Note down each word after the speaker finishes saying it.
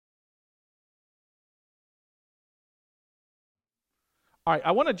All right,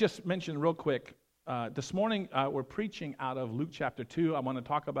 I want to just mention real quick, this morning we're preaching out of Luke chapter 2. I want to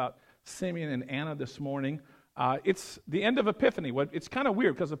talk about Simeon and Anna this morning. It's the end of Epiphany. It's kind of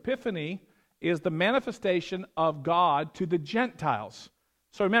weird because Epiphany is the manifestation of God to the Gentiles.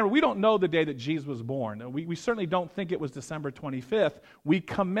 So remember, we don't know the day that Jesus was born. We certainly don't think it was December 25th. We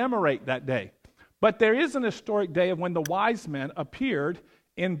commemorate that day. But there is an historic day of when the wise men appeared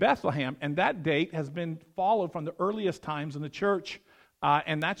in Bethlehem, and that date has been followed from the earliest times in the church,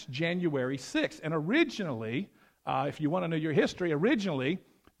 and that's January 6th. And originally, if you want to know your history, originally,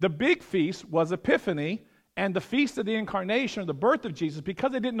 the big feast was Epiphany, and the Feast of the Incarnation, or the birth of Jesus,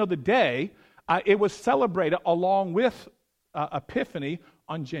 because they didn't know the day, it was celebrated along with Epiphany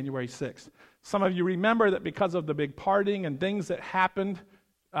on January 6th. Some of you remember that because of the big partying and things that happened,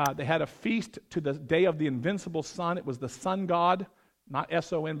 they had a feast to the day of the invincible sun. It was the sun god, not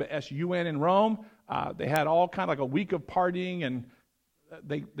S-O-N, but S-U-N in Rome. They had all kind of like a week of partying, and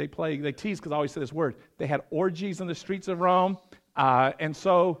they tease because I always say this word. They had orgies in the streets of Rome, and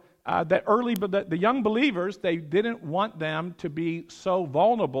so the young believers, they didn't want them to be so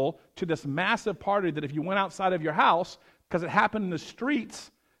vulnerable to this massive party that if you went outside of your house, because it happened in the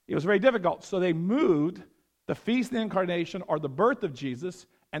streets, it was very difficult. So they moved the Feast of the Incarnation, or the birth of Jesus,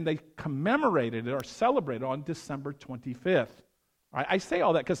 and they commemorated it or celebrated it on December 25th. All right, I say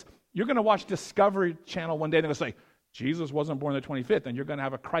all that because you're going to watch Discovery Channel one day and they're going to say, Jesus wasn't born on the 25th, and you're going to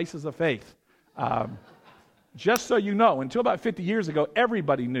have a crisis of faith. Just so you know, until about 50 years ago,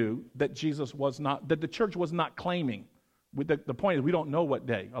 everybody knew that Jesus was not, that the church was not claiming. The point is, we don't know what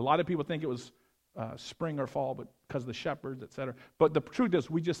day. A lot of people think it was spring or fall, but because of the shepherds, etc. But the truth is,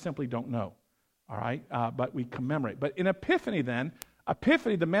 we just simply don't know. All right, but we commemorate. But in Epiphany, then,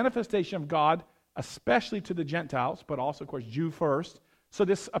 the manifestation of God, especially to the Gentiles, but also, of course, Jew first. So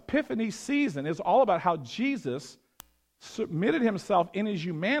this Epiphany season is all about how Jesus submitted himself in his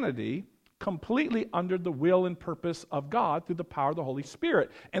humanity completely under the will and purpose of God through the power of the Holy Spirit.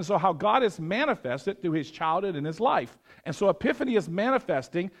 And so how God is manifested through his childhood and his life. And so Epiphany is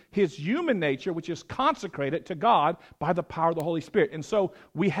manifesting his human nature, which is consecrated to God by the power of the Holy Spirit. And so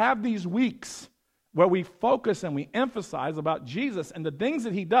we have these weeks where we focus and we emphasize about Jesus and the things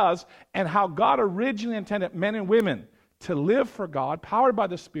that he does and how God originally intended men and women to live for God, powered by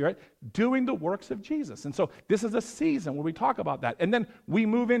the Spirit, doing the works of Jesus. And so this is a season where we talk about that. And then we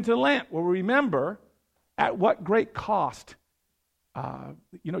move into Lent, where we remember at what great cost.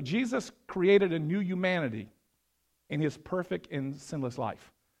 Jesus created a new humanity in his perfect and sinless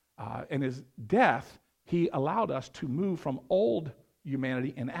life. In his death, he allowed us to move from old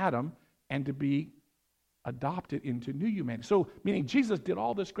humanity in Adam and to be adopted into new humanity. So, meaning Jesus did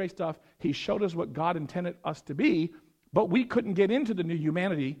all this great stuff. He showed us what God intended us to be, but we couldn't get into the new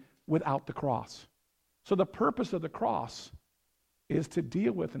humanity without the cross. So the purpose of the cross is to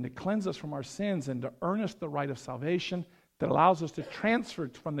deal with and to cleanse us from our sins and to earn us the right of salvation that allows us to transfer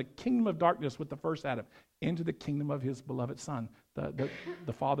from the kingdom of darkness with the first Adam into the kingdom of his beloved Son,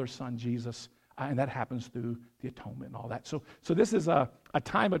 the Father's Son, Jesus. And that happens through the atonement and all that. So this is a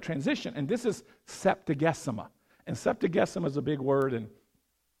time of transition, and this is Septuagesima. And Septuagesima is a big word, and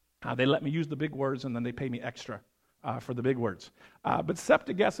they let me use the big words, and then they pay me extra for the big words. But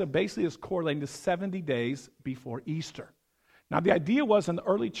Septuagesima basically is correlating to 70 days before Easter. Now, the idea was in the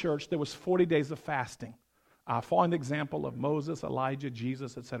early church, there was 40 days of fasting, following the example of Moses, Elijah,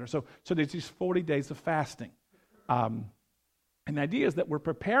 Jesus, etc. So there's these 40 days of fasting. And the idea is that we're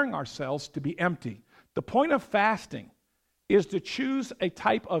preparing ourselves to be empty. The point of fasting is to choose a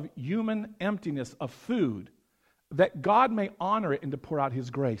type of human emptiness of food that God may honor it and to pour out his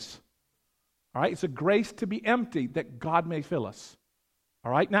grace. All right, it's a grace to be empty that God may fill us.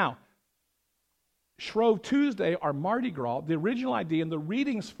 All right, now, Shrove Tuesday or Mardi Gras, the original idea in the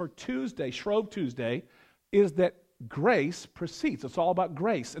readings for Tuesday, Shrove Tuesday, is that grace precedes. It's all about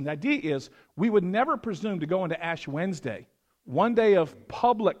grace. And the idea is we would never presume to go into Ash Wednesday, one day of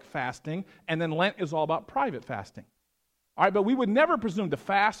public fasting, and then Lent is all about private fasting. All right, but we would never presume to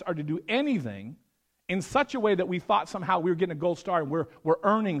fast or to do anything in such a way that we thought somehow we were getting a gold star and we're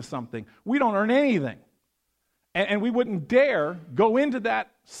earning something. We don't earn anything. And we wouldn't dare go into that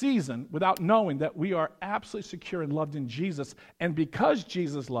season without knowing that we are absolutely secure and loved in Jesus. And because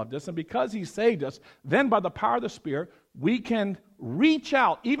Jesus loved us and because he saved us, then by the power of the Spirit, we can reach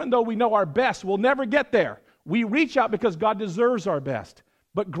out, even though we know our best will never get there. We reach out because God deserves our best.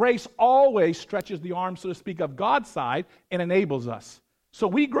 But grace always stretches the arm, so to speak, of God's side and enables us. So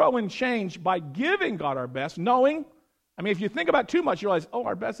we grow and change by giving God our best, knowing, if you think about it too much, you realize,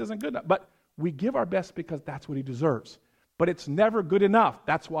 our best isn't good enough. But we give our best because that's what he deserves. But it's never good enough.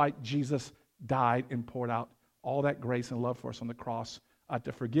 That's why Jesus died and poured out all that grace and love for us on the cross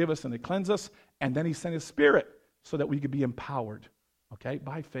to forgive us and to cleanse us. And then he sent his Spirit so that we could be empowered, okay,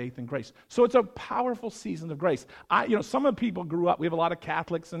 by faith and grace. So it's a powerful season of grace. Some of the people grew up, we have a lot of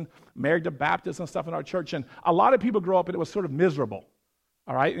Catholics and married to Baptists and stuff in our church, and a lot of people grew up and it was sort of miserable.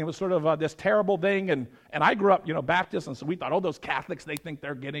 All right, and it was sort of this terrible thing, and I grew up, Baptist, and so we thought, those Catholics, they think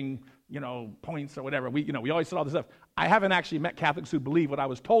they're getting, points or whatever. We always said all this stuff. I haven't actually met Catholics who believe what I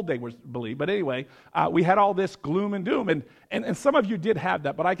was told they believe, but anyway, we had all this gloom and doom, and some of you did have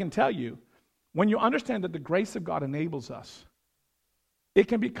that, but I can tell you, when you understand that the grace of God enables us, it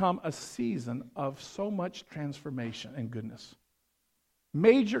can become a season of so much transformation and goodness.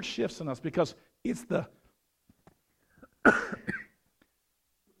 Major shifts in us, because it's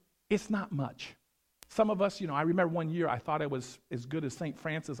it's not much. Some of us, I remember one year I thought I was as good as St.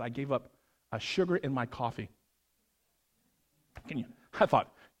 Francis. I gave up sugar in my coffee. I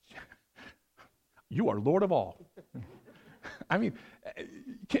thought, you are Lord of all. I mean,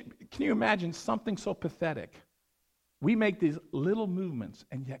 can you imagine something so pathetic? We make these little movements,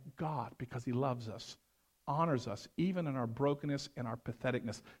 and yet God, because he loves us, honors us, even in our brokenness and our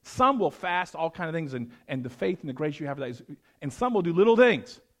patheticness. Some will fast, all kind of things, and the faith and the grace you have, and some will do little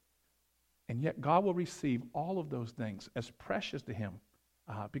things. And yet God will receive all of those things as precious to him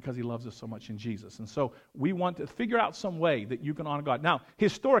because he loves us so much in Jesus. And so we want to figure out some way that you can honor God. Now,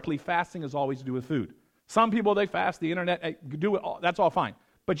 historically, fasting is always to do with food. Some people, they fast, the internet, do it all, that's all fine.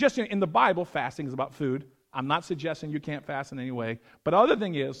 But just in the Bible, fasting is about food. I'm not suggesting you can't fast in any way. But the other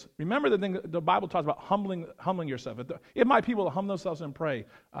thing is, remember the thing the Bible talks about, humbling yourself. If my people will humble themselves and pray,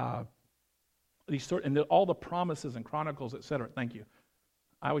 all the promises and Chronicles, etc. Thank you.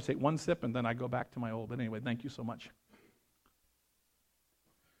 I always take one sip and then I go back to my old. But anyway, thank you so much.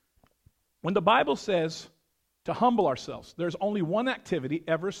 When the Bible says to humble ourselves, there's only one activity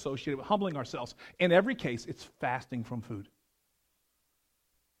ever associated with humbling ourselves. In every case, it's fasting from food.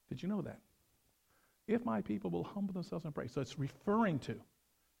 Did you know that? If my people will humble themselves and pray. So it's referring to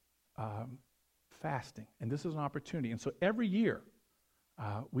fasting. And this is an opportunity. And so every year,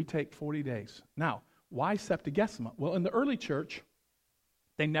 we take 40 days. Now, why Septuagesima? Well, in the early church,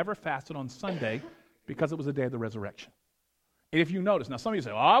 they never fasted on Sunday because it was the day of the resurrection. And if you notice, now some of you say,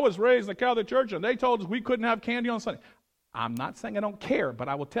 I was raised in the Catholic Church and they told us we couldn't have candy on Sunday. I'm not saying I don't care, but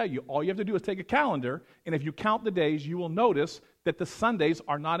I will tell you, all you have to do is take a calendar, and if you count the days, you will notice that the Sundays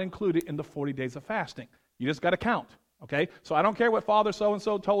are not included in the 40 days of fasting. You just got to count, okay? So I don't care what Father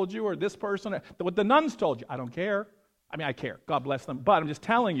so-and-so told you or this person, or what the nuns told you. I don't care. I mean, I care. God bless them. But I'm just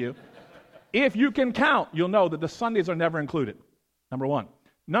telling you, if you can count, you'll know that the Sundays are never included, number one.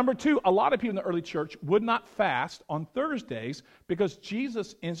 Number two, a lot of people in the early church would not fast on Thursdays because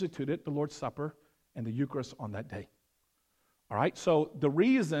Jesus instituted the Lord's Supper and the Eucharist on that day. All right, so the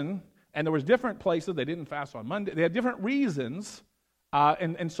reason, and there was different places, they didn't fast on Monday, they had different reasons,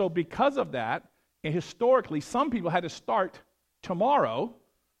 and so because of that, historically, some people had to start tomorrow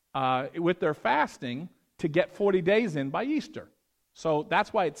with their fasting to get 40 days in by Easter. So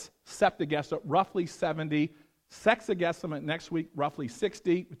that's why it's Septuagesima, roughly 70, Sexagesima next week, roughly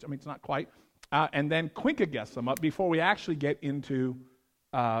 60, which I mean, it's not quite, and then Quinquagesima before we actually get into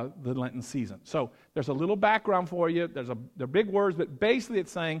the Lenten season. So there's a little background for you. They're big words, but basically it's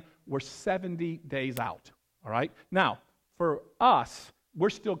saying we're 70 days out, all right? Now, for us, we're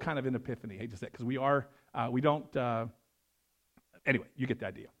still kind of in Epiphany, I hate to say it, because anyway, you get the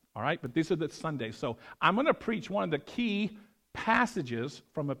idea, all right? But these are the Sundays. So I'm going to preach one of the key passages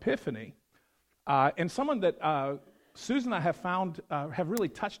from Epiphany, and someone that Susan and I have found have really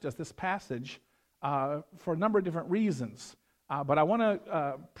touched us, this passage, for a number of different reasons. But I want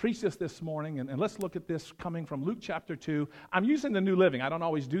to preach this morning, and let's look at this coming from Luke chapter 2. I'm using the New Living. I don't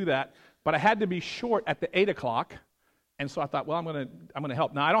always do that, but I had to be short at the 8 o'clock, and so I thought, well, I'm going to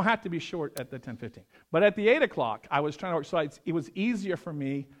help. Now, I don't have to be short at the 10:15, but at the 8 o'clock, I was trying to work, so it was easier for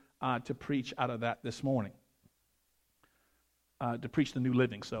me to preach out of that this morning, to preach the New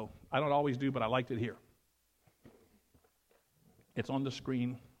Living. So I don't always do, but I liked it here. It's on the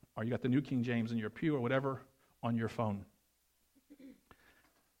screen, or you got the New King James in your pew or whatever on your phone.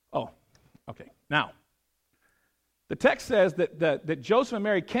 Oh, okay. Now, the text says that Joseph and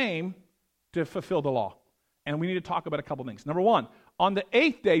Mary came to fulfill the law. And we need to talk about a couple things. Number one, on the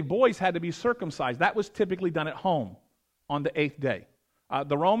 8th day, boys had to be circumcised. That was typically done at home on the 8th day.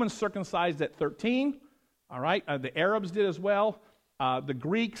 The Romans circumcised at 13, all right? The Arabs did as well. The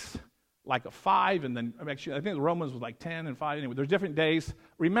Greeks, like a 5, and then actually, I think the Romans was like 10 and 5. Anyway, there's different days.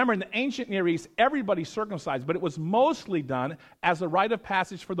 Remember, in the ancient Near East, everybody circumcised, but it was mostly done as a rite of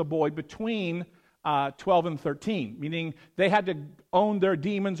passage for the boy between 12 and 13, meaning they had to own their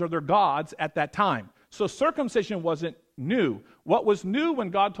demons or their gods at that time. So circumcision wasn't new. What was new when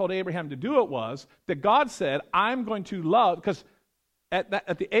God told Abraham to do it was that God said, I'm going to love, because at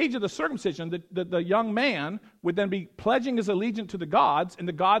the age of the circumcision, the young man would then be pledging his allegiance to the gods, and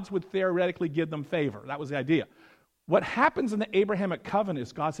the gods would theoretically give them favor. That was the idea. What happens in the Abrahamic covenant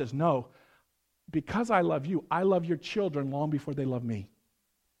is God says, no, because I love you, I love your children long before they love me.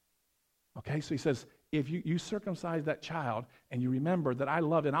 Okay, so he says, if you circumcise that child and you remember that I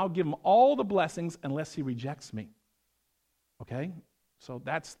love it, and I'll give him all the blessings unless he rejects me. Okay, so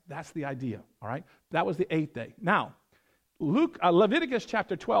that's the idea, all right? That was the 8th day. Now, Leviticus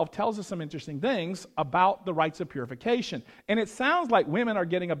chapter 12 tells us some interesting things about the rites of purification. And it sounds like women are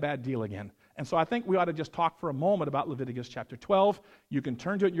getting a bad deal again. And so I think we ought to just talk for a moment about Leviticus chapter 12. You can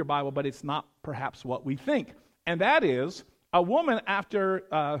turn to it in your Bible, but it's not perhaps what we think. And that is, a woman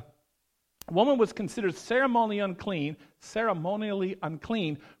was considered ceremonially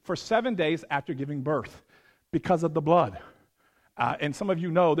unclean for 7 days after giving birth because of the blood. And some of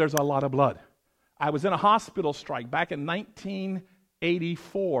you know there's a lot of blood. I was in a hospital strike back in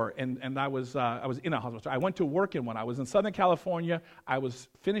 1984, and I was in a hospital strike. I went to work in one. I was in Southern California. I was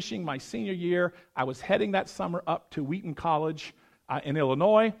finishing my senior year. I was heading that summer up to Wheaton College in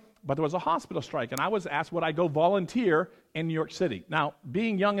Illinois, but there was a hospital strike, and I was asked would I go volunteer in New York City. Now,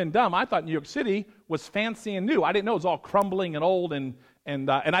 being young and dumb, I thought New York City was fancy and new. I didn't know it was all crumbling and old, and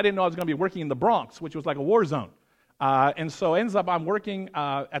I didn't know I was going to be working in the Bronx, which was like a war zone. And so it ends up I'm working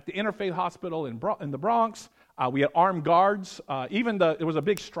at the Interfaith Hospital in the Bronx. We had armed guards. There was a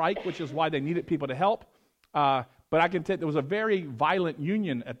big strike, which is why they needed people to help. But I can tell you, there was a very violent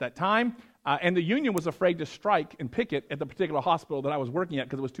union at that time. And the union was afraid to strike and picket at the particular hospital that I was working at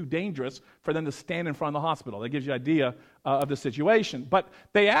because it was too dangerous for them to stand in front of the hospital. That gives you an idea of the situation. But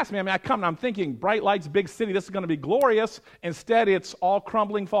they asked me, I come and I'm thinking, bright lights, big city, this is going to be glorious. Instead, it's all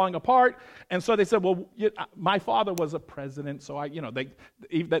crumbling, falling apart. And so they said, well, my father was a president, so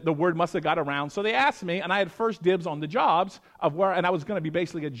the word must have got around. So they asked me, and I had first dibs on the jobs and I was going to be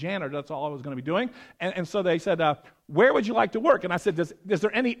basically a janitor. That's all I was going to be doing. And so they said, where would you like to work? And I said, is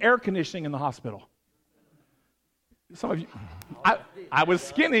there any air conditioning in the hospital? Some of you, I was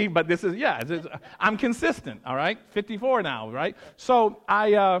skinny, but I'm consistent, all right? 54 now, right? So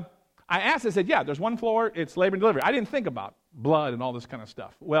I asked, I said, yeah, there's one floor, it's labor and delivery. I didn't think about blood and all this kind of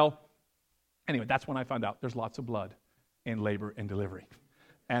stuff. Well, anyway, that's when I found out there's lots of blood in labor and delivery.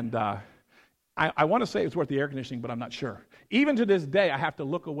 And I want to say it's worth the air conditioning, but I'm not sure. Even to this day, I have to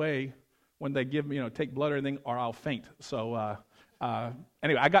look away when they give me, take blood or anything, or I'll faint. So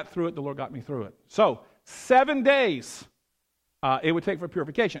anyway, I got through it. The Lord got me through it. So 7 days it would take for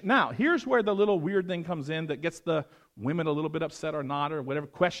purification. Now, here's where the little weird thing comes in that gets the women a little bit upset or not or whatever,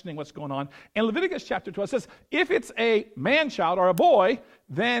 questioning what's going on. In Leviticus chapter 12 it says, if it's a man-child or a boy,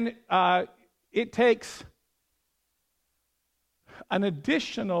 then it takes an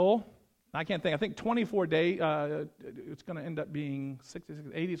additional, I think 24 days, it's going to end up being 66,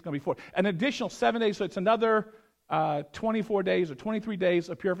 80, it's going to be 4. An additional 7 days, so it's another 24 days or 23 days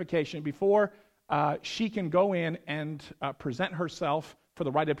of purification before she can go in and present herself for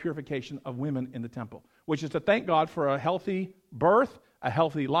the rite of purification of women in the temple, which is to thank God for a healthy birth, a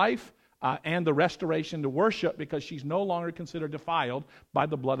healthy life, and the restoration to worship because she's no longer considered defiled by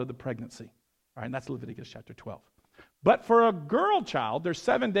the blood of the pregnancy. All right, and that's Leviticus chapter 12. But for a girl child, there's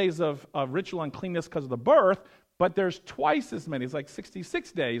 7 days of ritual uncleanness because of the birth, but there's twice as many. It's like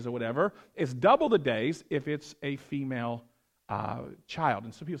 66 days or whatever. It's double the days if it's a female child.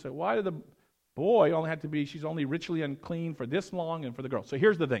 And so people say, why did the boy only have to be, she's only ritually unclean for this long and for the girl? So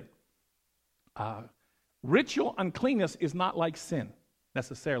here's the thing. Ritual uncleanness is not like sin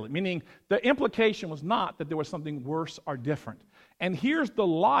necessarily, meaning the implication was not that there was something worse or different. And here's the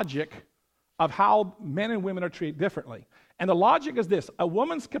logic of how men and women are treated differently. And the logic is this: a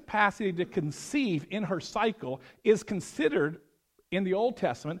woman's capacity to conceive in her cycle is considered in the Old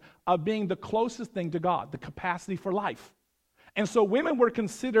Testament of being the closest thing to God, the capacity for life. And so women were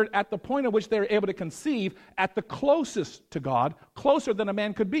considered at the point at which they were able to conceive at the closest to God, closer than a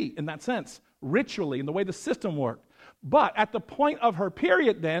man could be in that sense, ritually, in the way the system worked. But at the point of her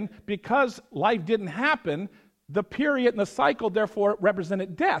period then, because life didn't happen, the period and the cycle therefore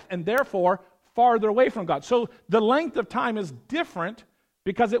represented death and therefore farther away from God. So the length of time is different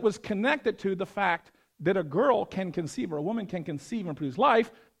because it was connected to the fact that a girl can conceive or a woman can conceive and produce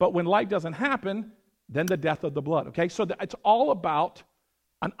life, but when life doesn't happen, then the death of the blood, okay? So it's all about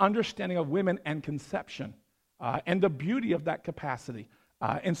an understanding of women and conception and the beauty of that capacity.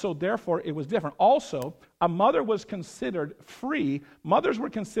 And so therefore it was different. Also, a mother was considered free. Mothers were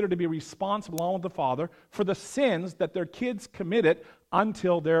considered to be responsible along with the father for the sins that their kids committed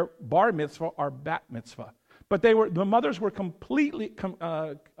until their bar mitzvah or bat mitzvah. But the mothers were completely,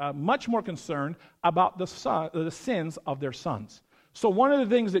 much more concerned about the sins of their sons. So one of the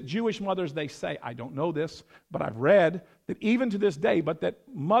things that Jewish mothers, they say, I don't know this, but I've read that even to this day, but that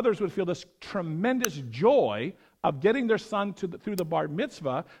mothers would feel this tremendous joy of getting their son through the bar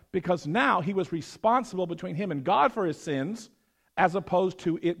mitzvah, because now he was responsible between him and God for his sins, as opposed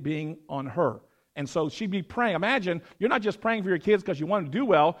to it being on her. And so she'd be praying. Imagine, you're not just praying for your kids because you want to do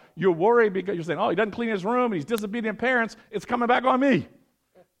well. You're worried because you're saying, oh, he doesn't clean his room, and he's disobedient parents. It's coming back on me.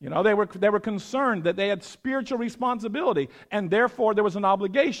 You know, they were concerned that they had spiritual responsibility, and therefore there was an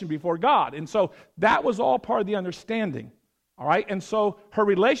obligation before God. And so that was all part of the understanding. All right? And so her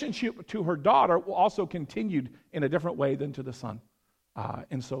relationship to her daughter also continued in a different way than to the son.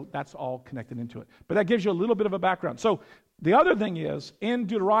 And so that's all connected into it. But that gives you a little bit of a background. So the other thing is, in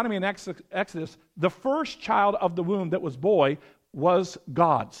Deuteronomy and Exodus, the first child of the womb that was boy was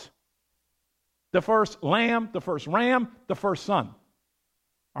God's. The first lamb, the first ram, the first son.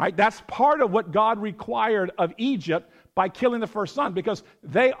 All right, that's part of what God required of Egypt by killing the first son, because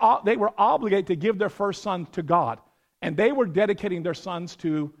they were obligated to give their first son to God, and they were dedicating their sons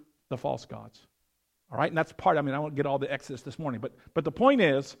to the false gods. All right, and that's part. I won't get all the Exodus this morning, but the point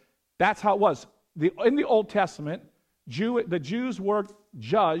is, that's how it was. In the Old Testament, the Jews were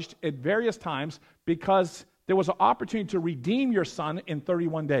judged at various times because there was an opportunity to redeem your son in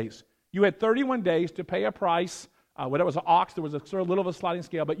 31 days. You had 31 days to pay a price. Whether it was an ox, there was a sort of little of a sliding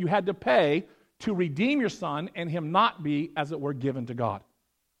scale, but you had to pay to redeem your son and him not be, as it were, given to God.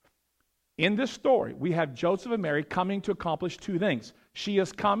 In this story, we have Joseph and Mary coming to accomplish two things. She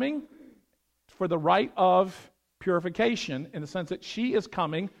is coming for the rite of purification, in the sense that she is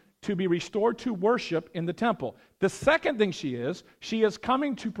coming to be restored to worship in the temple. The second thing she is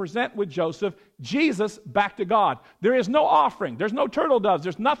coming to present with Joseph Jesus back to God. There is no offering. There's no turtle doves.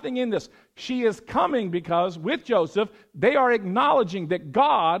 There's nothing in this. She is coming because with Joseph, they are acknowledging that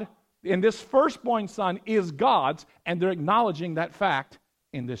God, in this firstborn son, is God's, and they're acknowledging that fact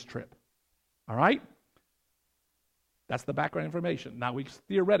in this trip. All right? That's the background information. Now, we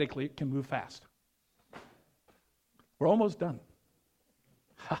theoretically can move fast. We're almost done.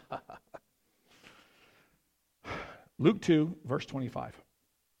 Luke 2, verse 25.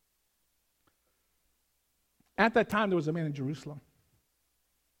 At that time, there was a man in Jerusalem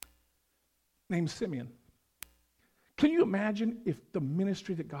named Simeon. Can you imagine if the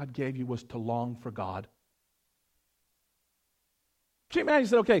ministry that God gave you was to long for God? Can you imagine, you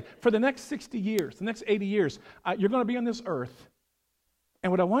said, okay, for the next 60 years, the next 80 years, you're going to be on this earth,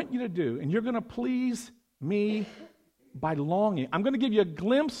 and what I want you to do, and you're going to please me by longing. I'm going to give you a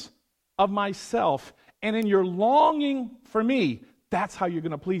glimpse of myself, and in your longing for me, that's how you're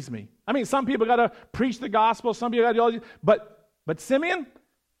going to please me. Some people got to preach the gospel, some people got to do all these, but Simeon,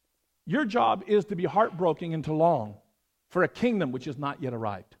 your job is to be heartbroken and to long for a kingdom which has not yet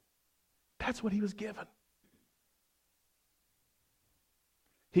arrived. That's what he was given.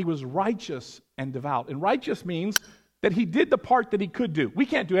 He was righteous and devout. And righteous means that he did the part that he could do. We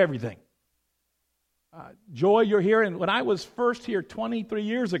can't do everything. Joy, you're here. And when I was first here 23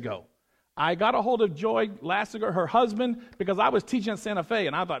 years ago, I got a hold of Joy Lassiger, her husband, because I was teaching in Santa Fe.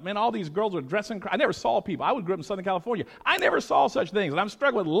 And I thought, man, all these girls were dressing. I never saw people. I grew up in Southern California. I never saw such things. And I'm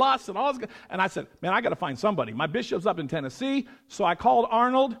struggling with lust and all this. And I said, man, I got to find somebody. My bishop's up in Tennessee. So I called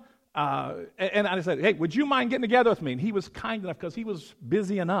Arnold. And I said, hey, would you mind getting together with me? And he was kind enough because he was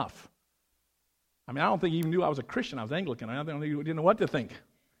busy enough. I don't think he even knew I was a Christian. I was Anglican. I didn't know what to think.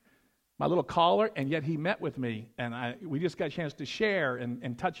 My little caller, and yet he met with me, and we just got a chance to share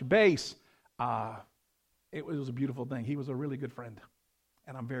and touch base. It was a beautiful thing. He was a really good friend,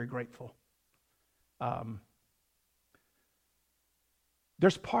 and I'm very grateful.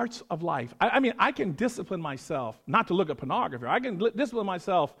 There's parts of life. I can discipline myself not to look at pornography. I can discipline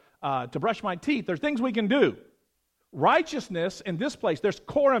myself to brush my teeth. There's things we can do. Righteousness in this place, there's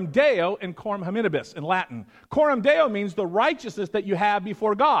coram Deo and coram hominibus in Latin. Coram Deo means the righteousness that you have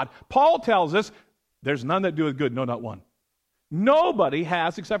before God. Paul tells us, there's none that doeth good, no, not one. Nobody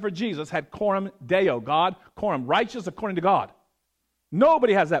has, except for Jesus, had coram Deo, God, coram, righteous according to God.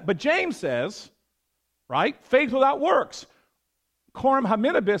 Nobody has that. But James says, right, faith without works. Coram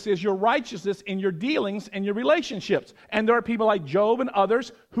hominibus is your righteousness in your dealings and your relationships. And there are people like Job and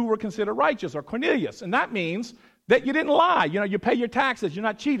others who were considered righteous, or Cornelius. And that means that you didn't lie. You pay your taxes. You're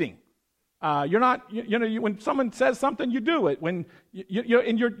not cheating. When someone says something, you do it. When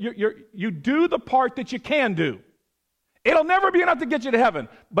you do the part that you can do. It'll never be enough to get you to heaven,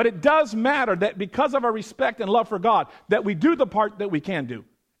 but it does matter that because of our respect and love for God, that we do the part that we can do.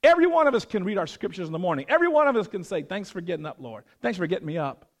 Every one of us can read our scriptures in the morning. Every one of us can say, thanks for getting up, Lord. Thanks for getting me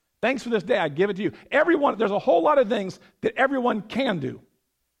up. Thanks for this day. I give it to you. There's a whole lot of things that everyone can do.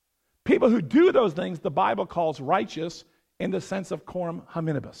 People who do those things, the Bible calls righteous in the sense of coram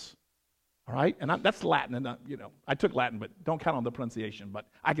hominibus. All right? And that's Latin. And, I took Latin, but don't count on the pronunciation. But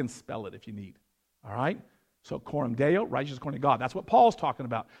I can spell it if you need. All right? So coram Deo, righteous according to God. That's what Paul's talking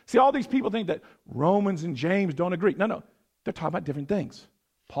about. See, all these people think that Romans and James don't agree. No. They're talking about different things.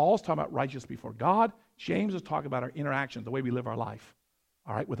 Paul's talking about righteous before God. James is talking about our interactions, the way we live our life,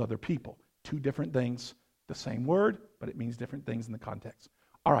 all right, with other people. Two different things, the same word, but it means different things in the context.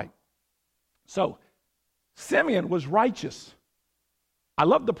 All right. So Simeon was righteous. I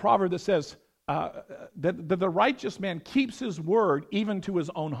love the proverb that says that the righteous man keeps his word even to his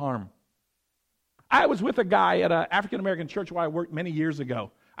own harm. I was with a guy at an African-American church where I worked many years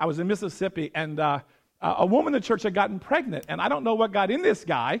ago. I was in Mississippi, and a woman in the church had gotten pregnant, and I don't know what got in this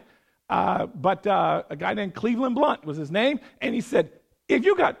guy, but a guy named Cleveland Blunt was his name, and he said, if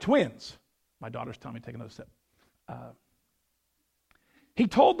you got twins, my daughter's telling me to take another sip. He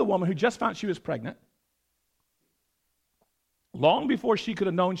told the woman who just found she was pregnant, long before she could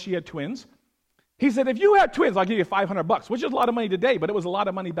have known she had twins, he said, if you had twins, I'll give you $500, which is a lot of money today, but it was a lot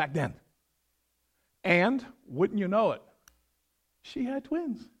of money back then. And wouldn't you know it, she had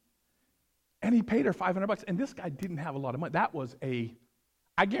twins. And he paid her $500. And this guy didn't have a lot of money. That was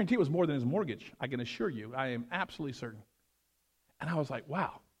I guarantee it was more than his mortgage. I can assure you. I am absolutely certain. And I was like,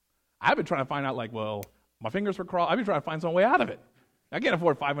 wow. I've been trying to find out, my fingers were crawling. I've been trying to find some way out of it. I can't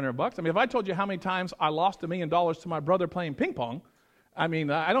afford $500. I mean, if I told you how many times I lost $1 million to my brother playing ping pong, I don't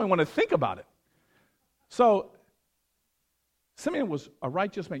even want to think about it. So Simeon was a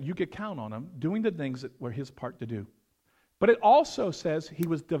righteous man. You could count on him doing the things that were his part to do. But it also says he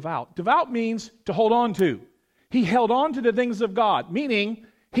was devout. Devout means to hold on to. He held on to the things of God, meaning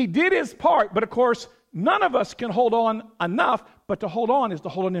he did his part, but of course, none of us can hold on enough, but to hold on is to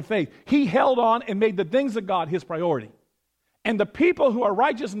hold on in faith. He held on and made the things of God his priority. And the people who are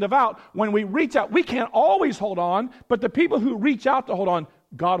righteous and devout, when we reach out, we can't always hold on, but the people who reach out to hold on,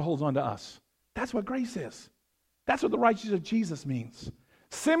 God holds on to us. That's what grace is. That's what the righteousness of Jesus means.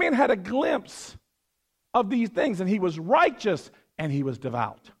 Simeon had a glimpse of these things, and he was righteous, and he was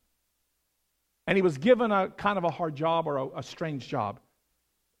devout. And he was given a kind of a hard job or a strange job.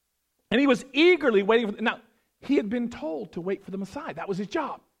 And he was eagerly waiting for, now, he had been told to wait for the Messiah. That was his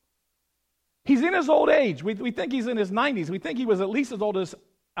job. He's in his old age. We think he's in his 90s. We think he was at least as old as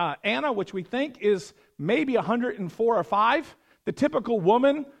Anna, which we think is maybe 104 or 5. The typical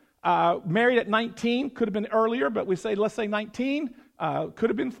woman married at 19, could have been earlier, but let's say 19, could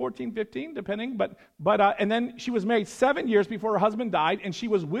have been 14, 15, depending. But and then she was married 7 years before her husband died, and she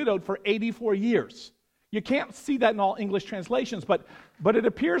was widowed for 84 years. You can't see that in all English translations, but it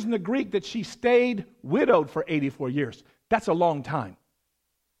appears in the Greek that she stayed widowed for 84 years. That's a long time.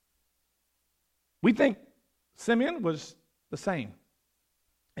 We think Simeon was the same,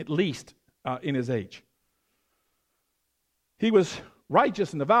 at least in his age. He was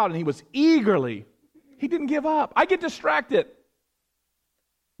righteous and devout, and he was he didn't give up. I get distracted.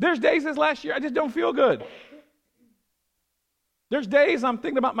 There's days this last year I just don't feel good. There's days I'm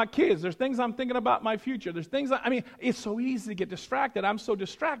thinking about my kids. There's things I'm thinking about my future. There's things, it's so easy to get distracted. I'm so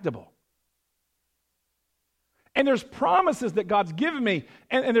distractible. And there's promises that God's given me,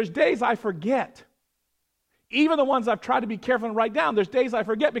 and there's days I forget. Even the ones I've tried to be careful and write down, there's days I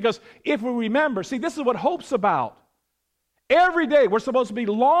forget, because if we remember, see, this is what hope's about. Every day we're supposed to be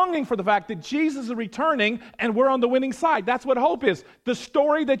longing for the fact that Jesus is returning and we're on the winning side. That's what hope is, the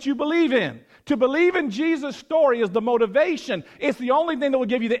story that you believe in. To believe in Jesus' story is the motivation. It's the only thing that will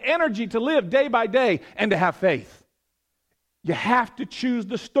give you the energy to live day by day and to have faith. You have to choose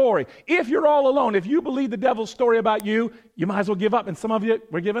the story. If you're all alone, if you believe the devil's story about you, you might as well give up. And some of you,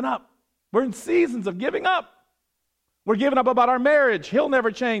 we're giving up. We're in seasons of giving up. We're giving up about our marriage. He'll never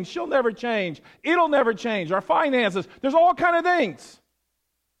change. She'll never change. It'll never change. Our finances. There's all kind of things.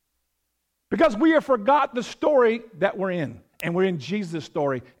 Because we have forgot the story that we're in. And we're in Jesus'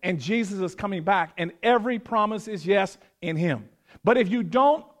 story. And Jesus is coming back. And every promise is yes in him. But if you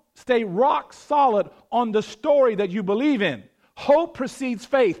don't stay rock solid on the story that you believe in, hope precedes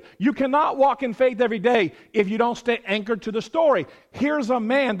faith. You cannot walk in faith every day if you don't stay anchored to the story. Here's a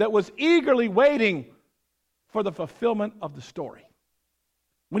man that was eagerly waiting for the fulfillment of the story,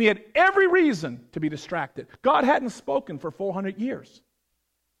 when he had every reason to be distracted. God hadn't spoken for 400 years.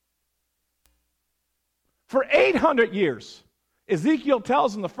 For 800 years, Ezekiel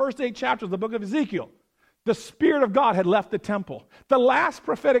tells in the first 8 chapters of the book of Ezekiel, the Spirit of God had left the temple. The last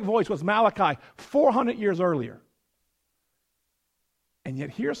prophetic voice was Malachi 400 years earlier. And yet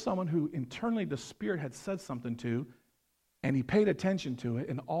here's someone who internally the Spirit had said something to, and he paid attention to it.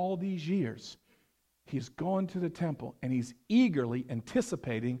 In all these years, he's gone to the temple, and he's eagerly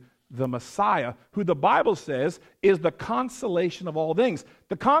anticipating the Messiah, who the Bible says is the consolation of all things.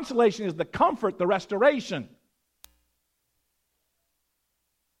 The consolation is the comfort, the restoration.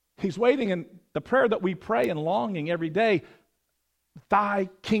 He's waiting in the prayer that we pray and longing every day, thy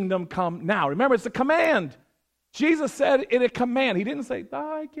kingdom come now. Remember, it's a command. Jesus said it a command. He didn't say,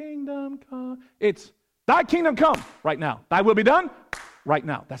 thy kingdom come. It's, thy kingdom come right now. Thy will be done right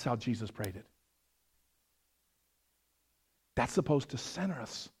now. That's how Jesus prayed it. That's supposed to center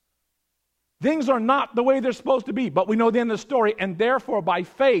us. Things are not the way they're supposed to be, but we know the end of the story, and therefore by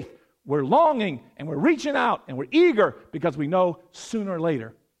faith, we're longing and we're reaching out and we're eager because we know sooner or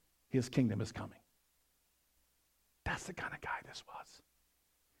later his kingdom is coming. That's the kind of guy this was.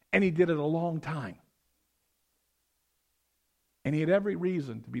 And he did it a long time. And he had every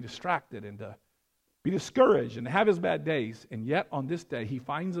reason to be distracted and to be discouraged and to have his bad days. And yet on this day, he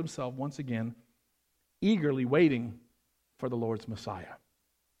finds himself once again eagerly waiting for the Lord's Messiah.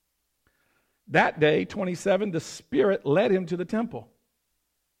 That day, 27, the Spirit led him to the temple.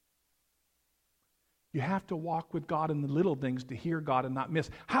 You have to walk with God in the little things to hear God and not miss.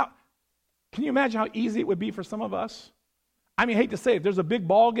 Can you imagine how easy it would be for some of us? I mean, I hate to say it, there's a big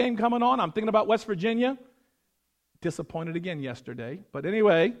ball game coming on. I'm thinking about West Virginia. Disappointed again yesterday. But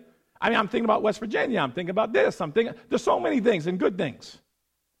anyway, I'm thinking about West Virginia. I'm thinking about this. There's so many things and good things.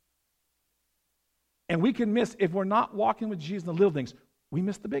 And we can miss, if we're not walking with Jesus in the little things, we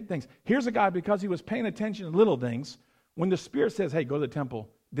miss the big things. Here's a guy, because he was paying attention to little things, when the Spirit says, hey, go to the temple,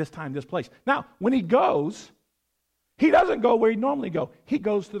 this time, this place. Now, when he goes, he doesn't go where he'd normally go. He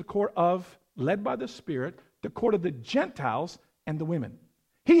goes to the court of, led by the Spirit, the court of the Gentiles and the women.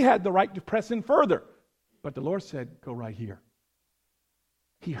 He had the right to press in further, but the Lord said, go right here.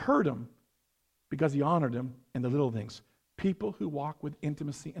 He heard him because he honored him in the little things. People who walk with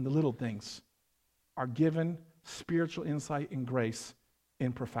intimacy in the little things are given spiritual insight and grace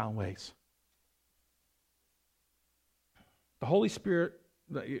in profound ways. The Holy Spirit,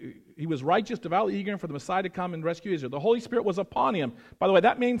 he was righteous, devoutly eager for the Messiah to come and rescue Israel. The Holy Spirit was upon him. By the way,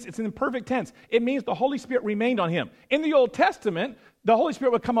 that means it's in the perfect tense. It means the Holy Spirit remained on him. In the Old Testament, the Holy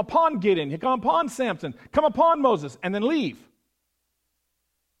Spirit would come upon Gideon, he'd come upon Samson, come upon Moses, and then leave.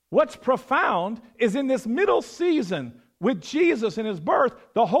 What's profound is in this middle season with Jesus and his birth,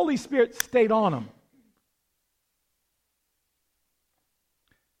 the Holy Spirit stayed on him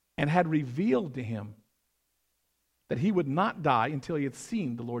and had revealed to him that he would not die until he had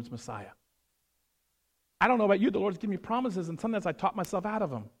seen the Lord's Messiah. I don't know about you, the Lord's given me promises, and sometimes I talk myself out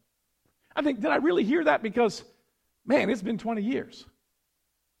of them. I think, did I really hear that? Because, man, it's been 20 years.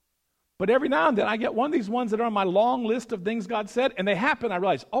 But every now and then I get one of these ones that are on my long list of things God said, and they happen. I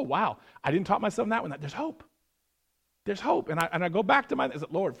realize, oh, wow, I didn't talk myself in that one. There's hope. There's hope. And I go back to I said,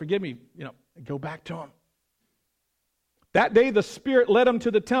 Lord, forgive me. Go back to him. That day the Spirit led him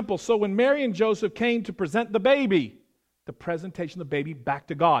to the temple. So when Mary and Joseph came to present the baby, the presentation of the baby back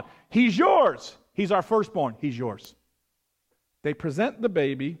to God. He's yours. He's our firstborn. He's yours. They present the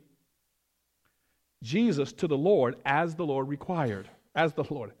baby, Jesus, to the Lord as the Lord required. As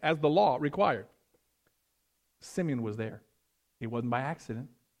the law required. Simeon was there. It wasn't by accident.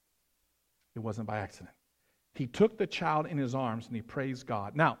 It wasn't by accident. He took the child in his arms and he praised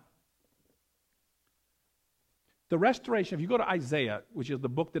God. Now, the restoration, if you go to Isaiah, which is the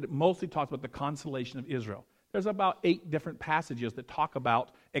book that mostly talks about the consolation of Israel, there's about 8 different passages that talk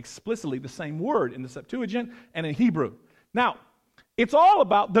about explicitly the same word in the Septuagint and in Hebrew. Now, it's all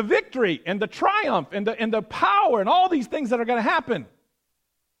about the victory and the triumph and the power and all these things that are going to happen.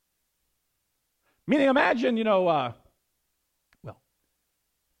 Meaning, imagine,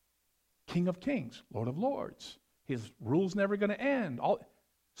 King of Kings, Lord of Lords. His rule's never going to end.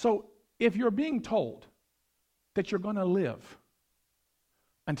 So, if you're being told that you're going to live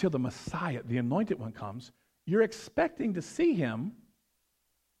until the Messiah, the Anointed One, comes, you're expecting to see him,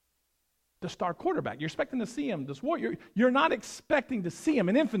 the star quarterback. You're expecting to see him, this warrior. You're not expecting to see him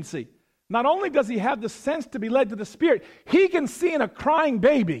in infancy. Not only does he have the sense to be led to the Spirit, he can see in a crying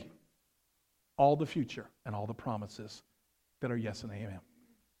baby all the future and all the promises that are yes and amen.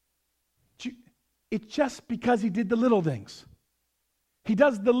 It's just because he did the little things. He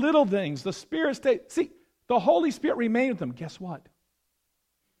does the little things. The Spirit stays. See, the Holy Spirit remained with him. Guess what?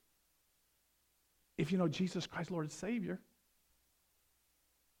 If you know Jesus Christ, Lord and Savior,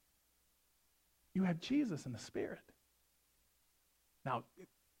 you have Jesus in the Spirit. Now,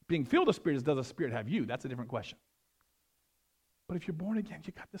 being filled with the Spirit is, does the Spirit have you? That's a different question. But if you're born again,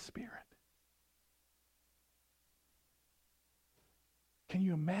 you got the Spirit. Can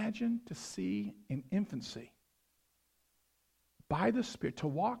you imagine to see in infancy, by the Spirit, to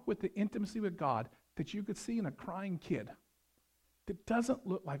walk with the intimacy with God that you could see in a crying kid that doesn't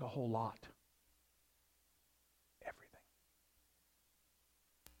look like a whole lot? Everything.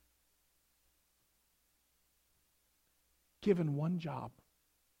 Given one job.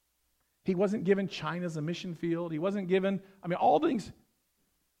 He wasn't given China as a mission field. He wasn't given, all things.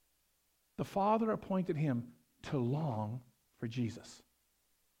 The Father appointed him to long for Jesus.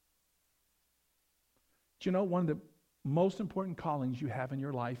 Do you know one of the most important callings you have in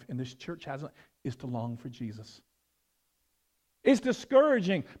your life, and this church has, is to long for Jesus? It's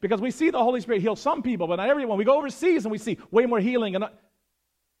discouraging because we see the Holy Spirit heal some people, but not everyone. We go overseas and we see way more healing.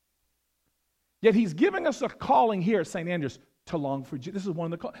 Yet He's giving us a calling here at St. Andrews to long for Jesus. This is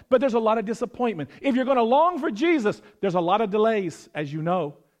one of the calls. But there's a lot of disappointment. If you're going to long for Jesus, there's a lot of delays, as you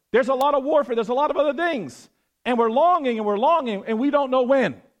know. There's a lot of warfare. There's a lot of other things. And we're longing, and we don't know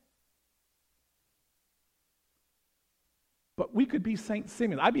when. But we could be St.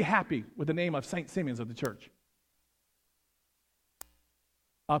 Simeon. I'd be happy with the name of St. Simeons of the church.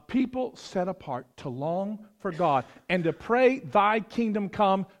 A people set apart to long for God and to pray, thy kingdom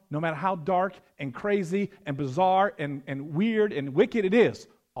come, no matter how dark and crazy and bizarre and weird and wicked it is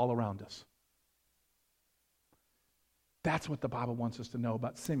all around us. That's what the Bible wants us to know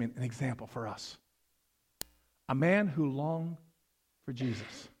about Simeon, an example for us. A man who longed for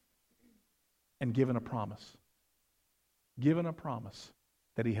Jesus and given a promise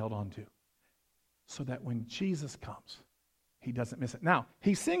that he held on to, so that when Jesus comes, he doesn't miss it. Now,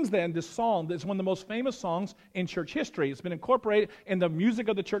 he sings then this song that's one of the most famous songs in church history. It's been incorporated in the music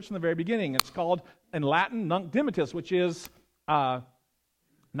of the church from the very beginning. It's called, in Latin, Nunc Dimittis, which is, now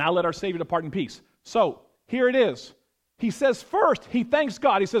let our Savior depart in peace. So, here it is. He says first, he thanks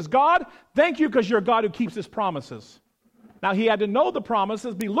God. He says, God, thank you because you're a God who keeps his promises. Now, he had to know the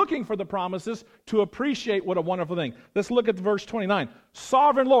promises, be looking for the promises to appreciate what a wonderful thing. Let's look at verse 29.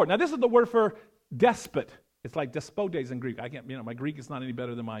 Sovereign Lord. Now, this is the word for despot. It's like despotes in Greek. I can't, my Greek is not any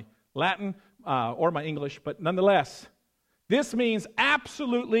better than my Latin or my English, but nonetheless, this means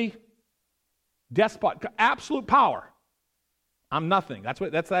absolutely despot, absolute power. I'm nothing. That's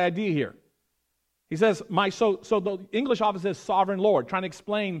the idea here. He says, so the English office says sovereign Lord, trying to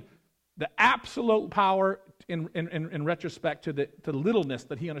explain the absolute power in retrospect to the littleness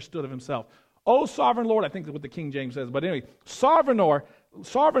that he understood of himself. Oh, sovereign Lord, I think that's what the King James says. But anyway, sovereign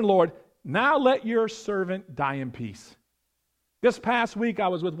Lord, now let your servant die in peace. This past week, I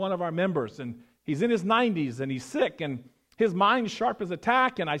was with one of our members, and he's in his 90s, and he's sick, and his mind's sharp as a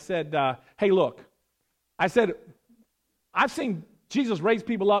tack, and I said, hey, look. I said, I've seen Jesus raise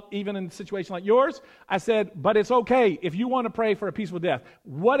people up even in a situation like yours. I said, but it's okay if you want to pray for a peaceful death.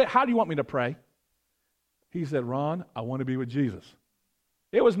 How do you want me to pray? He said, Ron, I want to be with Jesus.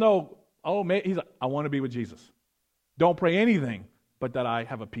 It was he's like, I want to be with Jesus. Don't pray anything but that I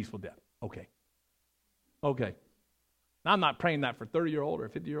have a peaceful death. Okay. Now, I'm not praying that for a 30-year-old or a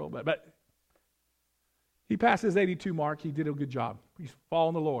 50-year-old, but he passed his 82 mark. He did a good job. He's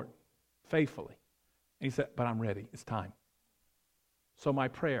following the Lord faithfully. And he said, but I'm ready. It's time. So my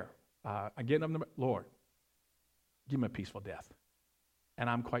prayer, I get him, Lord, give him a peaceful death. And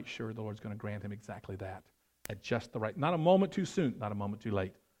I'm quite sure the Lord's going to grant him exactly that at just the right, not a moment too soon, not a moment too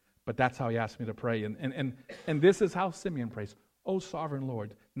late. But that's how he asked me to pray. And this is how Simeon prays. Oh, sovereign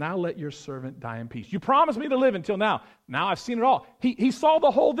Lord, now let your servant die in peace. You promised me to live until now. Now I've seen it all. He saw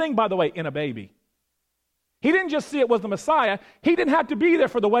the whole thing, by the way, in a baby. He didn't just see it was the Messiah. He didn't have to be there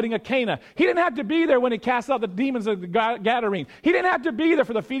for the wedding of Cana. He didn't have to be there when he cast out the demons of the Gadarene. He didn't have to be there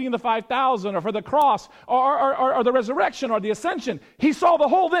for the feeding of the 5,000 or for the cross or the resurrection or the ascension. He saw the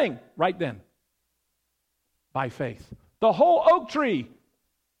whole thing right then by faith. The whole oak tree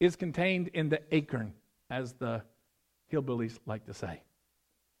is contained in the acorn, as the hillbillies like to say.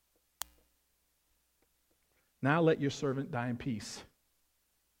 Now let your servant die in peace,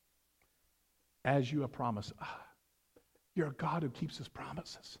 as you have promised. You're a God who keeps his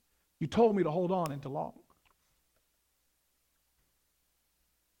promises. You told me to hold on and to long.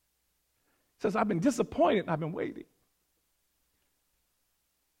 He says, I've been disappointed and I've been waiting.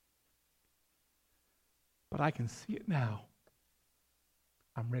 But I can see it now.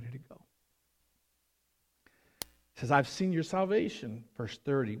 I'm ready to go. He says, I've seen your salvation, verse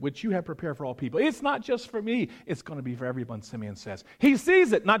 30, which you have prepared for all people. It's not just for me. It's going to be for everyone, Simeon says. He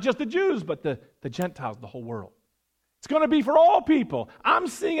sees it, not just the Jews, but the Gentiles, the whole world. It's going to be for all people. I'm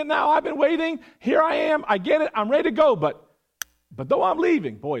seeing it now. I've been waiting. Here I am. I get it. I'm ready to go. But though I'm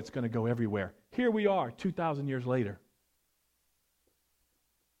leaving, boy, it's going to go everywhere. Here we are, 2,000 years later.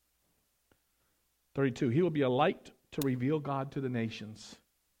 32, he will be a light to reveal God to the nations.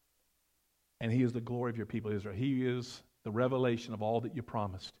 And he is the glory of your people, Israel. He is the revelation of all that you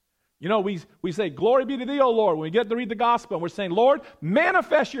promised. You know, we say, glory be to thee, O Lord, when we get to read the gospel. And we're saying, Lord,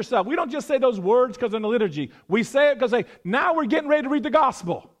 manifest yourself. We don't just say those words because they're in the liturgy. We say it because now we're getting ready to read the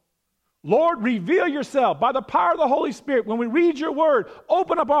gospel. Lord, reveal yourself by the power of the Holy Spirit. When we read your word,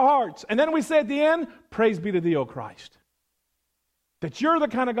 open up our hearts. And then we say at the end, praise be to thee, O Christ. That you're the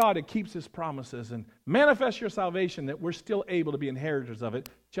kind of God that keeps his promises and manifests your salvation, that we're still able to be inheritors of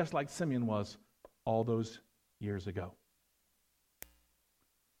it, just like Simeon was all those years ago.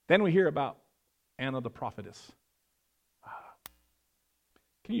 Then we hear about Anna the prophetess.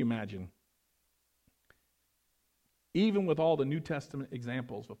 Can you imagine? Even with all the New Testament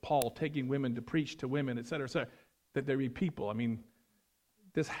examples of Paul taking women to preach to women, et cetera, that there be people. I mean,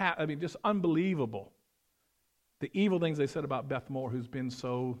 just unbelievable. The evil things they said about Beth Moore, who's been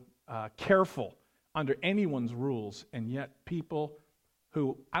so careful under anyone's rules, and yet people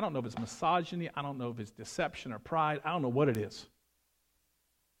who, I don't know if it's misogyny, I don't know if it's deception or pride, I don't know what it is.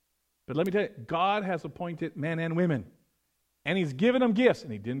 But let me tell you, God has appointed men and women, and he's given them gifts,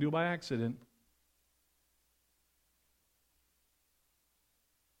 and he didn't do it by accident.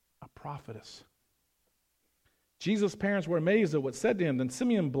 A prophetess. Jesus' parents were amazed at what said to him. Then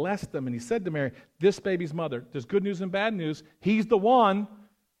Simeon blessed them, and he said to Mary, this baby's mother, there's good news and bad news. He's the one,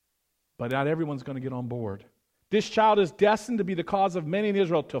 but not everyone's going to get on board. This child is destined to be the cause of many in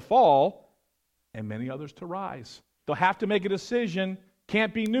Israel to fall and many others to rise. They'll have to make a decision.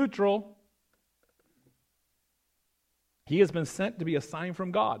 Can't be neutral. He has been sent to be a sign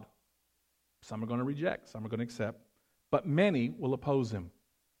from God. Some are going to reject, some are going to accept, but many will oppose him.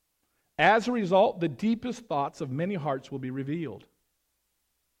 As a result, the deepest thoughts of many hearts will be revealed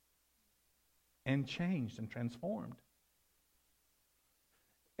and changed and transformed.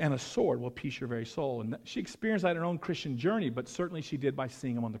 And a sword will pierce your very soul. And she experienced that in her own Christian journey, but certainly she did by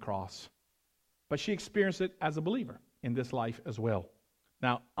seeing him on the cross. But she experienced it as a believer in this life as well.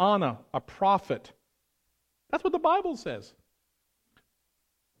 Now, Anna, a prophet, that's what the Bible says.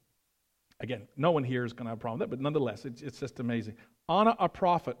 Again, no one here is going to have a problem with that, but nonetheless, it's just amazing. Anna, a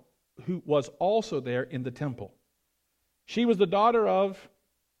prophet, who was also there in the temple. She was the daughter of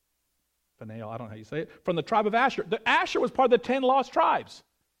Phanuel, I don't know how you say it, from the tribe of Asher. The Asher was part of the 10 lost tribes.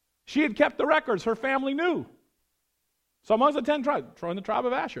 She had kept the records. Her family knew. So amongst the 10 tribes, from the tribe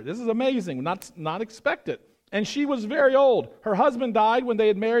of Asher. This is amazing, not expected. And she was very old. Her husband died when they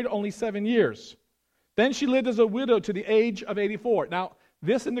had married only 7 years. Then she lived as a widow to the age of 84. Now,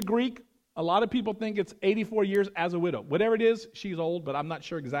 this in the Greek, a lot of people think it's 84 years as a widow. Whatever it is, she's old, but I'm not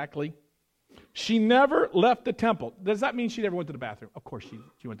sure exactly. She never left the temple. Does that mean she never went to the bathroom? Of course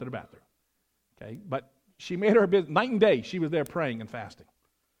she went to the bathroom. Okay, but she made her business. Night and day, she was there praying and fasting.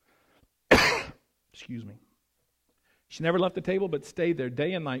 Excuse me. She never left the table, but stayed there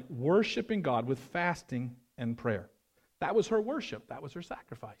day and night, worshiping God with fasting and prayer. That was her worship. That was her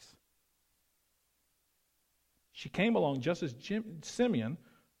sacrifice. She came along just as Simeon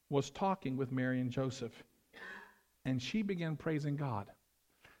was talking with Mary and Joseph, and she began praising God.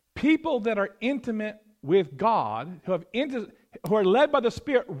 People that are intimate with God, who are led by the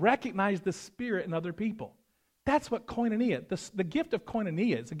Spirit, recognize the Spirit in other people. That's what koinonia, the gift of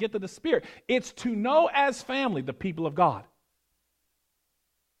koinonia, is the gift of the Spirit. It's to know as family the people of God.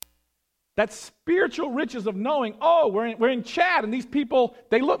 That spiritual riches of knowing, we're in Chad, and these people,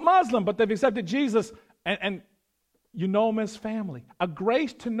 they look Muslim, but they've accepted Jesus, and you know them as family. A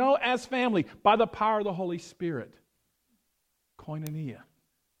grace to know as family by the power of the Holy Spirit. Koinonia.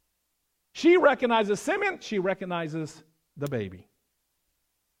 She recognizes Simeon, she recognizes the baby.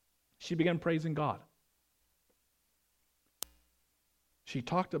 She began praising God. She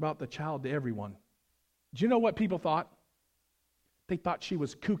talked about the child to everyone. Do you know what people thought? They thought she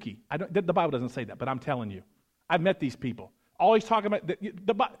was kooky. The Bible doesn't say that, but I'm telling you. I've met these people. Always talking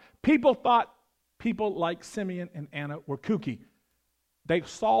about, people thought people like Simeon and Anna were kooky. They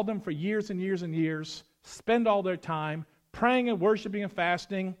saw them for years and years and years, spend all their time praying and worshiping and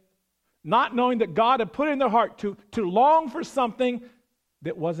fasting, not knowing that God had put it in their heart to long for something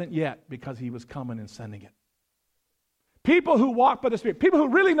that wasn't yet, because he was coming and sending it. People who walk by the Spirit, people who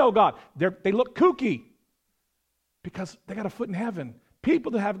really know God, they look kooky because they got a foot in heaven.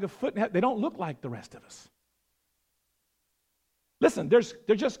 People that have a foot in heaven, they don't look like the rest of us. Listen, they're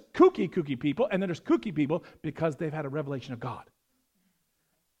just kooky people, and then there's kooky people because they've had a revelation of God.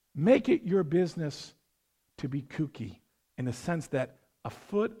 Make it your business to be kooky in the sense that a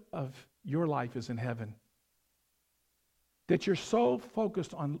foot of your life is in heaven. That you're so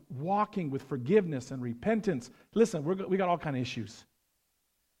focused on walking with forgiveness and repentance. Listen, we got all kinds of issues.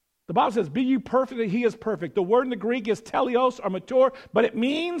 The Bible says, be you perfect, that he is perfect. The word in the Greek is teleos or mature, but it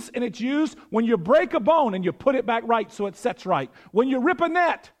means, and it's used when you break a bone and you put it back right so it sets right. When you rip a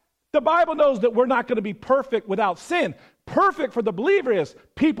net, the Bible knows that we're not going to be perfect without sin. Perfect for the believer is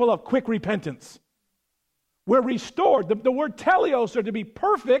people of quick repentance. We're restored. The word teleos, or to be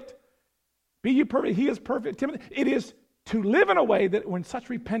perfect, be you perfect, he is perfect. Timothy, it is to live in a way that when such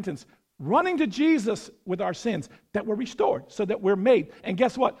repentance, running to Jesus with our sins, that we're restored, so that we're made. And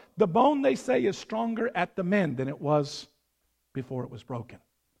guess what? The bone, they say, is stronger at the mend than it was before it was broken.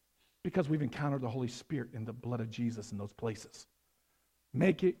 Because we've encountered the Holy Spirit in the blood of Jesus in those places.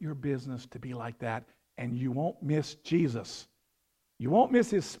 Make it your business to be like that, and you won't miss Jesus. You won't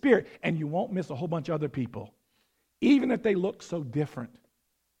miss his Spirit, and you won't miss a whole bunch of other people, even if they look so different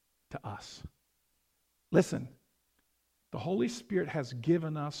to us. Listen, the Holy Spirit has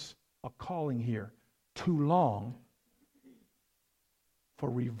given us a calling here to long for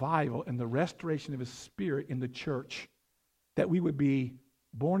revival and the restoration of his Spirit in the church, that we would be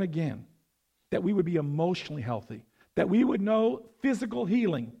born again, that we would be emotionally healthy, that we would know physical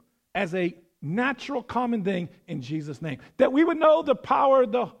healing as a natural common thing in Jesus' name, that we would know the power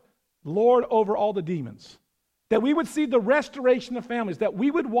of the Lord over all the demons, that we would see the restoration of families, that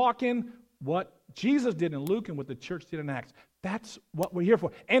we would walk in what Jesus did in Luke and what the church did in Acts. That's what we're here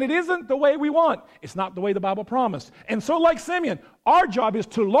for. And it isn't the way we want. It's not the way the Bible promised. And so like Simeon, our job is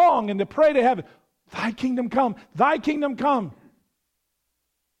to long and to pray to heaven, thy kingdom come, thy kingdom come.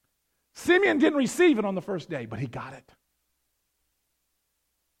 Simeon didn't receive it on the first day, but he got it.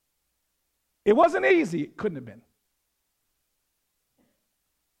 It wasn't easy. It couldn't have been.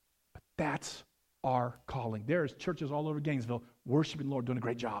 But that's our calling. There's churches all over Gainesville worshiping the Lord, doing a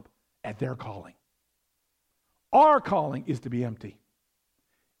great job at their calling. Our calling is to be empty,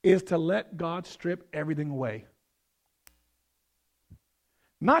 is to let God strip everything away.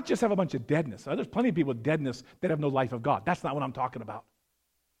 Not just have a bunch of deadness. There's plenty of people with deadness that have no life of God. That's not what I'm talking about.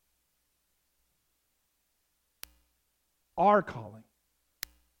 Our calling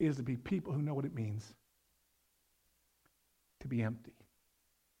is to be people who know what it means to be empty,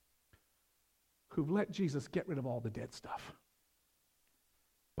 who've let Jesus get rid of all the dead stuff,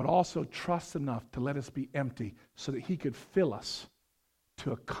 but also trust enough to let us be empty so that he could fill us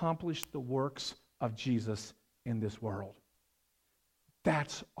to accomplish the works of Jesus in this world.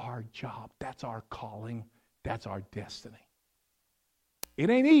 That's our job. That's our calling. That's our destiny. It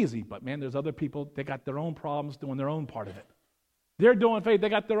ain't easy, but man, there's other people, they got their own problems doing their own part of it. They're doing faith. They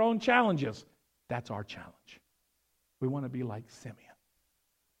got their own challenges. That's our challenge. We want to be like Simeon.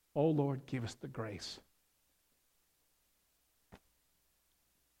 Oh, Lord, give us the grace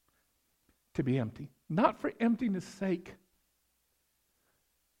to be empty. Not for emptiness' sake,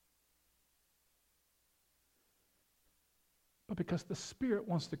 but because the Spirit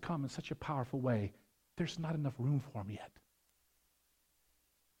wants to come in such a powerful way, there's not enough room for him yet.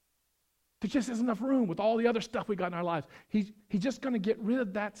 There just isn't enough room with all the other stuff we got in our lives. He's just going to get rid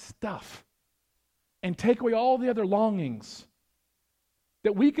of that stuff and take away all the other longings,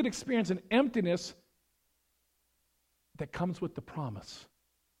 that we could experience an emptiness that comes with the promise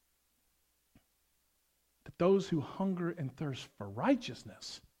that those who hunger and thirst for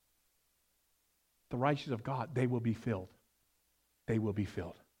righteousness, the righteousness of God, they will be filled. They will be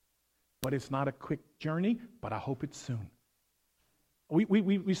filled. But it's not a quick journey, but I hope it's soon.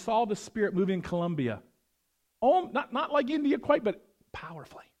 We saw the Spirit move in Colombia. Oh, not like India quite, but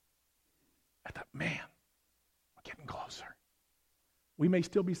powerfully. I thought, man, we're getting closer. We may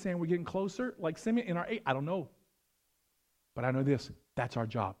still be saying we're getting closer, like Simeon in our age. I don't know. But I know this, that's our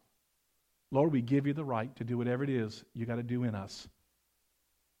job. Lord, we give you the right to do whatever it is you got to do in us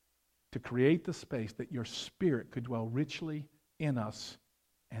to create the space that your Spirit could dwell richly in us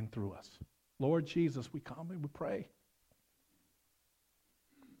and through us. Lord Jesus, we come and we pray.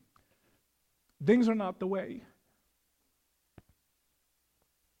 Things are not the way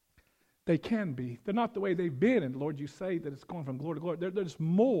they can be. They're not the way they've been. And Lord, you say that it's going from glory to glory. There's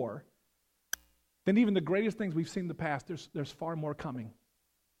more than even the greatest things we've seen in the past. There's far more coming.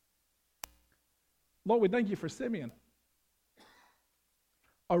 Lord, we thank you for Simeon,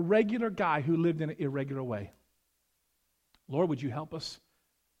 a regular guy who lived in an irregular way. Lord, would you help us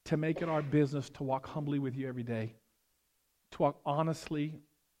to make it our business to walk humbly with you every day, to walk honestly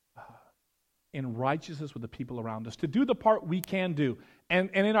in righteousness with the people around us, to do the part we can do, and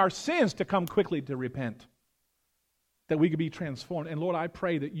in our sins to come quickly to repent, that we could be transformed. And Lord, I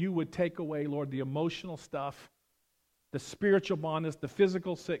pray that you would take away, Lord, the emotional stuff, the spiritual bondness, the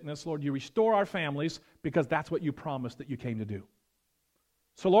physical sickness. Lord, you restore our families because that's what you promised that you came to do.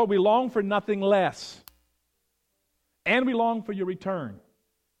 So Lord, we long for nothing less, and we long for your return.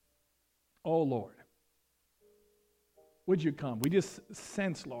 Oh, Lord, would you come? We just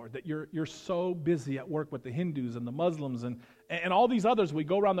sense, Lord, that you're so busy at work with the Hindus and the Muslims and all these others. We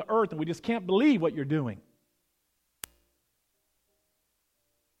go around the earth and we just can't believe what you're doing.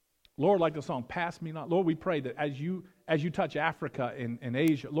 Lord, like the song, pass me not. Lord, we pray that as you touch Africa and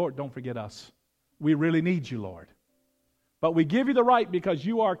Asia, Lord, don't forget us. We really need you, Lord. But we give you the right because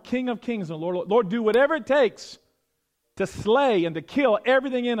you are King of kings and Lord. Lord, do whatever it takes to slay and to kill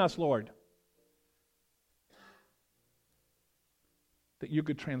everything in us, Lord, that you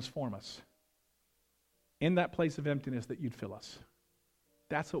could transform us. In that place of emptiness, that you'd fill us.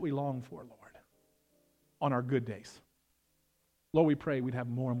 That's what we long for, Lord, on our good days. Lord, we pray we'd have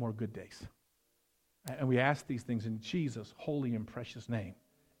more and more good days. And we ask these things in Jesus' holy and precious name.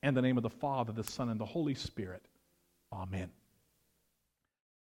 And the name of the Father, the Son, and the Holy Spirit. Amen.